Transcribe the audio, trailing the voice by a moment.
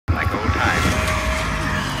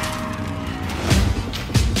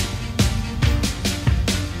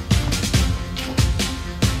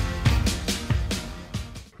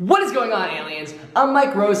What is going on, aliens? I'm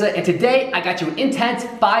Mike Rosa, and today I got you an intense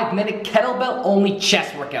 5-minute kettlebell only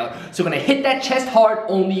chest workout. So we're gonna hit that chest hard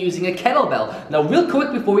only using a kettlebell. Now real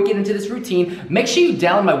quick before we get into this routine, make sure you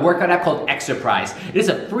download my workout app called Exerprise. It is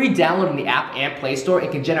a free download in the app and Play Store.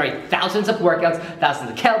 It can generate thousands of workouts,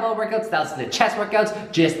 thousands of kettlebell workouts, thousands of chest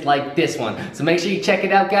workouts, just like this one. So make sure you check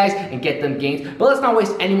it out, guys, and get them gains. But let's not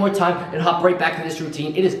waste any more time and hop right back to this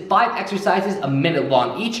routine. It is 5 exercises, a minute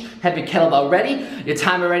long each. Have your kettlebell ready, your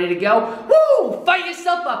timer ready to go. Woo! Fire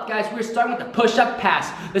yourself up, guys. We're starting with the push-up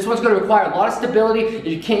pass. This one's going to require a lot of stability. If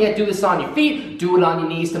you can't yet do this on your feet, do it on your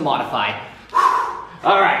knees to modify.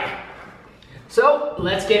 All right. So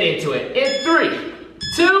let's get into it. In 3,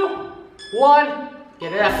 2, 1.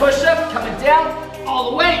 Get that push-up, coming down all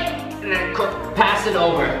the way, and then pass it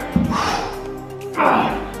over.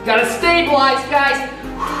 Gotta stabilize, guys.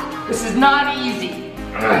 This is not easy.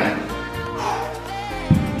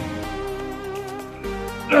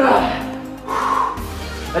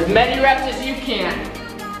 As many reps as you can.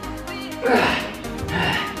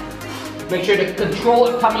 Make sure to control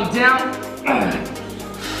it coming down.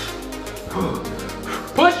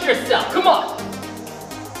 Push yourself, come on.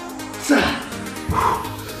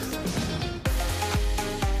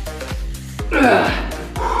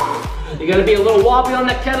 You're gonna be a little wobbly on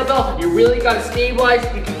that kettlebell. You really gotta stabilize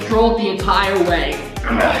and control it the entire way.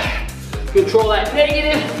 Control that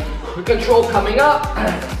negative, control coming up,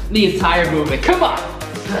 the entire movement. Come on.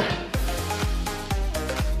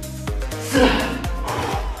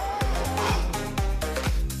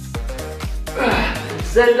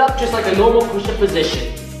 Set it up just like a normal push-up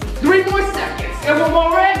position. 3 more seconds. Everyone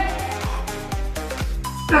more in.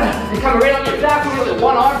 And come right on your back. We're gonna let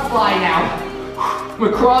one arm fly now.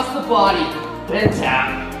 Across the body and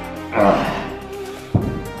down.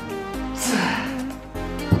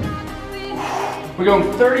 We're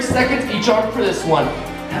going 30 seconds each arm for this one.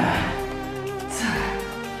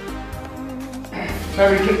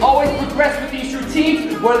 Remember, you can always progress with these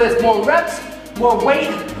routines, whether it's more reps, more weight,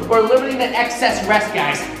 or limiting the excess rest,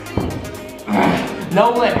 guys. No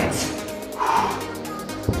limits.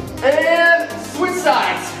 And switch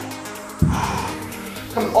sides.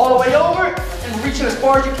 Come all the way over and reach it as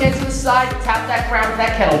far as you can to the side. Tap that ground with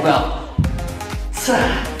that kettlebell.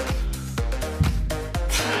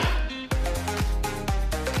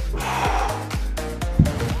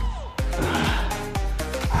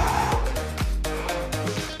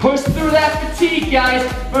 Push through that fatigue, guys.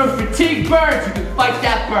 When fatigue burns, you can fight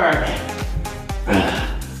that burn.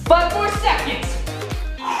 5 more seconds.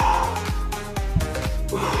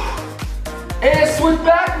 And switch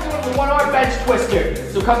back, we're doing the 1-arm bench twister.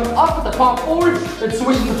 So coming up with the palm forward, then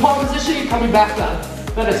switching to palm position and coming back up.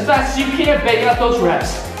 Then as fast as you can, bang out those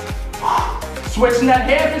reps. Switching that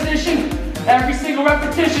hand position, every single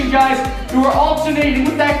repetition, guys. You are alternating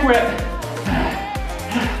with that grip.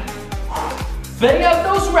 Bang out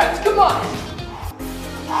those reps, come on.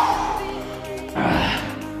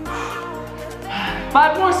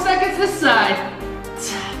 5 more seconds this side.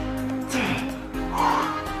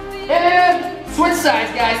 And switch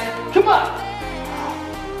sides, guys. Come on.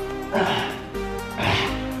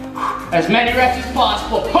 As many reps as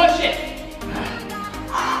possible. Push it.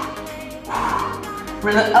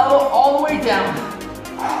 Bring the elbow all the way down.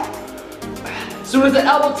 As soon as the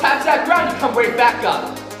elbow taps that ground, you come right back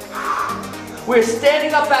up. We're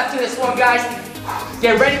standing up after this one, guys.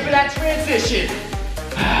 Get ready for that transition.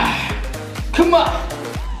 Come on.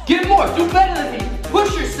 Get more. Do better than me.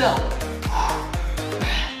 Push yourself.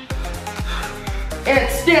 And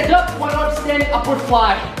stand up, 1 arm standing, upward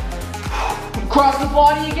fly. Across the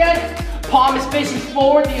body again, palm is facing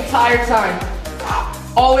forward the entire time.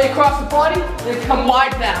 All the way across the body, then come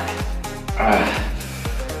wide back.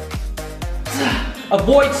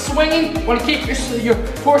 Avoid swinging, want to keep your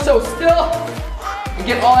torso still, and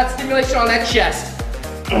get all that stimulation on that chest.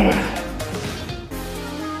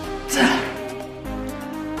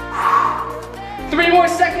 3 more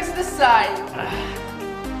seconds to the side.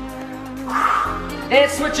 And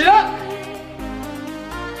switch it up.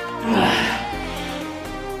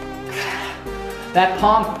 That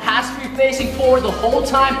palm has to be facing forward the whole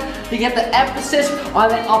time to get the emphasis on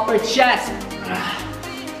the upper chest.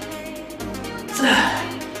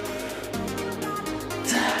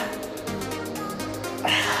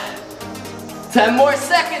 10 more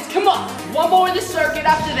seconds, come on. 1 more in the circuit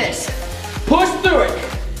after this. Push through it.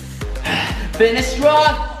 Finish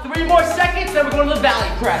strong. 3 more seconds, then we're going to the valley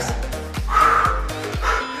press.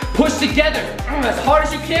 Push together as hard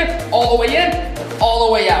as you can, all the way in, all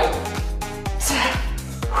the way out.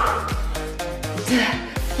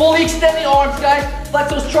 Fully extend the arms, guys. Flex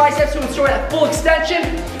those triceps to ensure that full extension.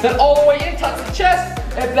 Then all the way in, touch the chest.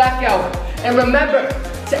 and back out. And remember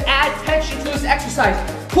to add tension to this exercise.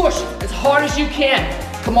 Push as hard as you can.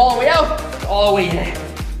 Come all the way out, all the way in.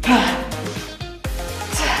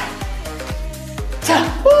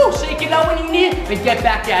 Woo, shake it out when you need it, then get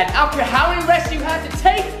back at it. I don't care how many rests you have to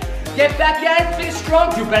take, get back at it, finish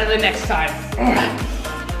strong, do better the next time.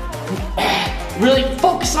 Really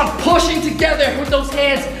focus on pushing together with those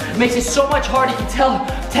hands. It makes it so much harder. You can tell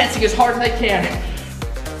I'm tensing as hard as I can.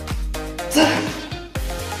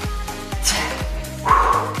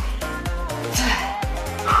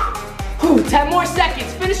 10 more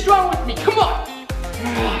seconds. Finish strong with me. Come on.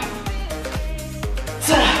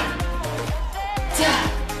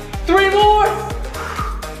 3 more.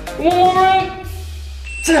 1 more round.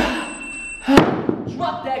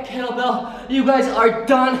 Drop that kettlebell. You guys are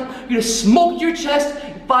done. You're gonna smoke your chest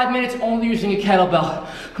in 5 minutes only using a kettlebell.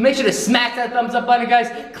 Make sure to smash that thumbs up button, guys.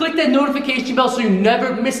 Click that notification bell so you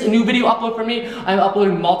never miss a new video upload from me. I'm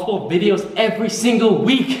uploading multiple videos every single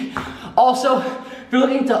week. Also, if you're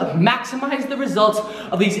looking to maximize the results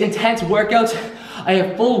of these intense workouts, I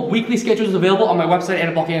have full weekly schedules available on my website,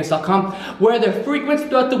 anabolicgains.com, where they're frequent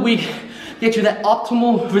throughout the week, get you that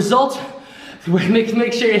optimal result.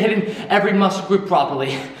 Make sure you're hitting every muscle group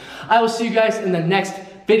properly. I will see you guys in the next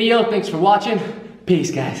video. Thanks for watching.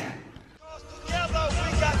 Peace, guys. Together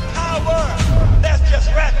we got power. Let's just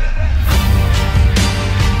rap it.